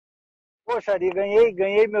Poxa, Ari,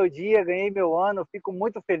 ganhei meu dia, ganhei meu ano, fico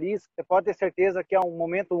muito feliz. Você pode ter certeza que é um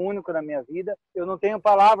momento único na minha vida. Eu não tenho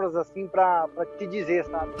palavras assim para te dizer,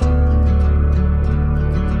 sabe?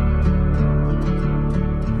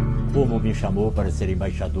 Como me chamou para ser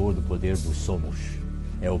embaixador do poder do somos.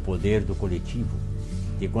 É o poder do coletivo,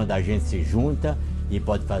 de quando a gente se junta e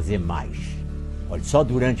pode fazer mais. Olha, só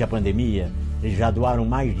durante a pandemia, eles já doaram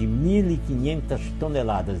mais de 1.500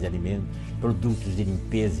 toneladas de alimentos, produtos de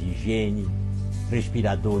limpeza e higiene,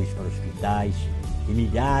 respiradores para hospitais e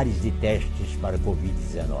milhares de testes para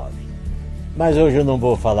Covid-19. Mas hoje eu não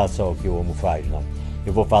vou falar só o que o Homo faz, não.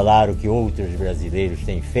 Eu vou falar o que outros brasileiros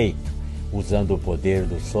têm feito, usando o poder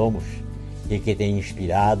do somos e que tem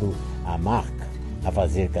inspirado a marca a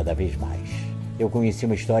fazer cada vez mais. Eu conheci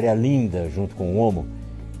uma história linda junto com o Homo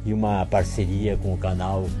e uma parceria com o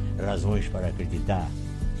canal Razões para Acreditar.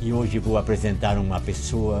 E hoje vou apresentar uma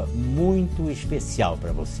pessoa muito especial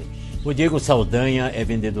para vocês. O Diego Saldanha é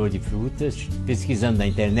vendedor de frutas, pesquisando na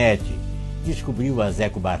internet, descobriu as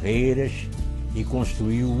ecobarreiras e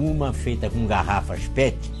construiu uma feita com garrafas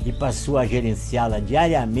PET e passou a gerenciá-la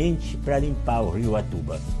diariamente para limpar o rio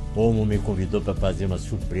Atuba. Homo me convidou para fazer uma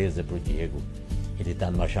surpresa para o Diego. Ele está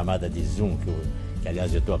numa chamada de Zoom, que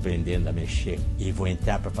aliás eu estou aprendendo a mexer, e vou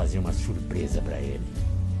entrar para fazer uma surpresa para ele.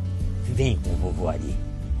 Vem com o vovô Ari.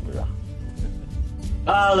 Vamos lá.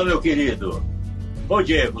 Fala, meu querido. Ô,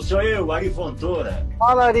 Diego, sou eu, Ari Fontoura.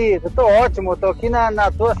 Fala, Ari, eu tô ótimo, tô aqui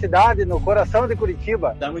na tua cidade, no coração de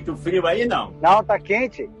Curitiba. Tá muito frio aí, não? Não, tá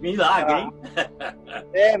quente. Milagre, hein?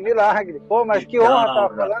 É, milagre. Pô, mas que honra estar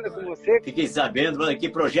falando com você. Fiquei sabendo, mano, que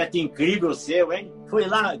projeto incrível seu, hein? Foi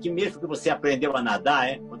lá que mesmo que você aprendeu a nadar,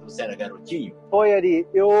 hein? Quando você era garotinho? Foi, Ari.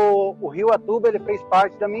 O rio Atuba, ele fez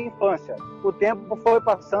parte da minha infância. O tempo foi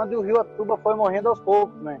passando e o rio Atuba foi morrendo aos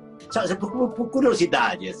poucos, né? Por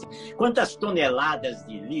curiosidade, assim, quantas toneladas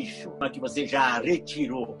de lixo que você já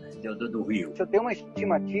retirou do rio? Eu tenho uma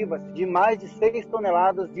estimativa de mais de 6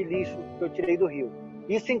 toneladas de lixo que eu tirei do rio.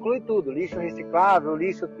 Isso inclui tudo, lixo reciclável,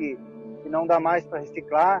 lixo que não dá mais para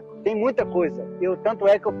reciclar. Tem muita coisa. Tanto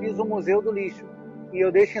é que eu fiz o Museu do Lixo e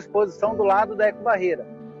eu deixo em exposição do lado da ecobarreira.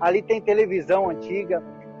 Ali tem televisão antiga,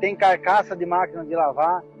 tem carcaça de máquina de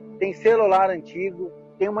lavar, tem celular antigo,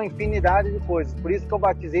 tem uma infinidade de coisas. Por isso que eu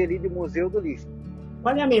batizei ali de Museu do Lixo.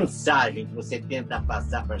 Qual é a mensagem que você tenta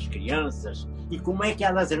passar para as crianças e como é que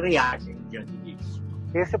elas reagem diante disso?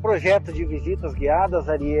 Esse projeto de visitas guiadas,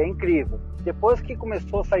 Ari, é incrível. Depois que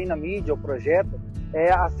começou a sair na mídia o projeto,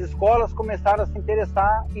 as escolas começaram a se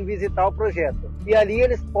interessar em visitar o projeto. E ali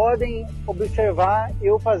eles podem observar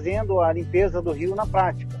eu fazendo a limpeza do rio na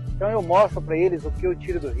prática. Então eu mostro para eles o que eu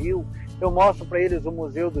tiro do rio, eu mostro para eles o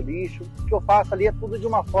Museu do Lixo. O que eu faço ali é tudo de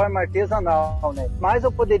uma forma artesanal, né? Mas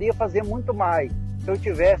eu poderia fazer muito mais se eu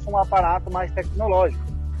tivesse um aparato mais tecnológico.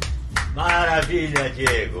 Maravilha,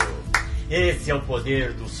 Diego! Esse é o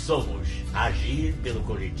poder do somos, agir pelo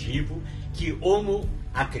coletivo que Homo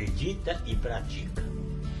acredita e pratica.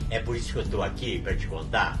 É por isso que eu estou aqui para te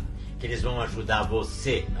contar que eles vão ajudar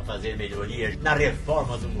você a fazer melhorias na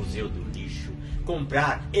reforma do Museu do Lixo,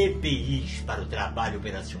 comprar EPIs para o trabalho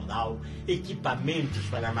operacional, equipamentos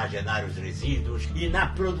para armazenar os resíduos e na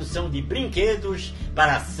produção de brinquedos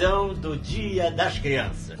para a ação do Dia das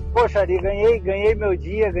Crianças. Poxa, Ari, ganhei meu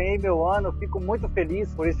dia, ganhei meu ano, fico muito feliz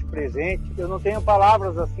por esse presente. Eu não tenho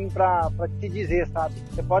palavras assim para te dizer, sabe?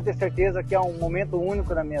 Você pode ter certeza que é um momento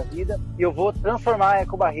único na minha vida e eu vou transformar a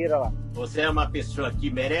ecobarreira lá. Você é uma pessoa que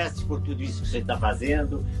merece por tudo isso que você está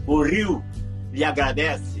fazendo. O rio lhe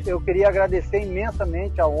agradece. Eu queria agradecer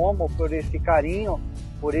imensamente ao Homo por esse carinho,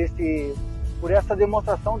 por essa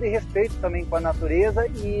demonstração de respeito também com a natureza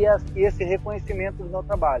e esse reconhecimento do meu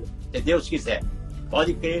trabalho. Se Deus quiser,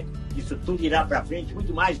 pode crer, isso tudo irá para frente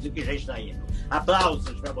muito mais do que já está indo.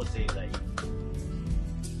 Aplausos para vocês aí.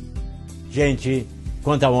 Gente,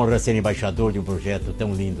 quanta honra ser embaixador de um projeto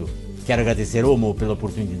tão lindo. Quero agradecer ao Homo pela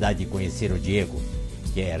oportunidade de conhecer o Diego,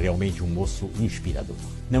 que é realmente um moço inspirador.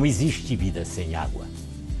 Não existe vida sem água.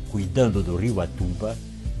 Cuidando do rio Atuba,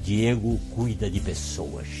 Diego cuida de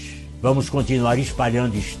pessoas. Vamos continuar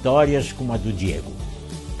espalhando histórias como a do Diego,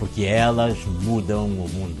 porque elas mudam o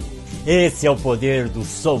mundo. Esse é o poder do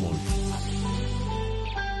somos.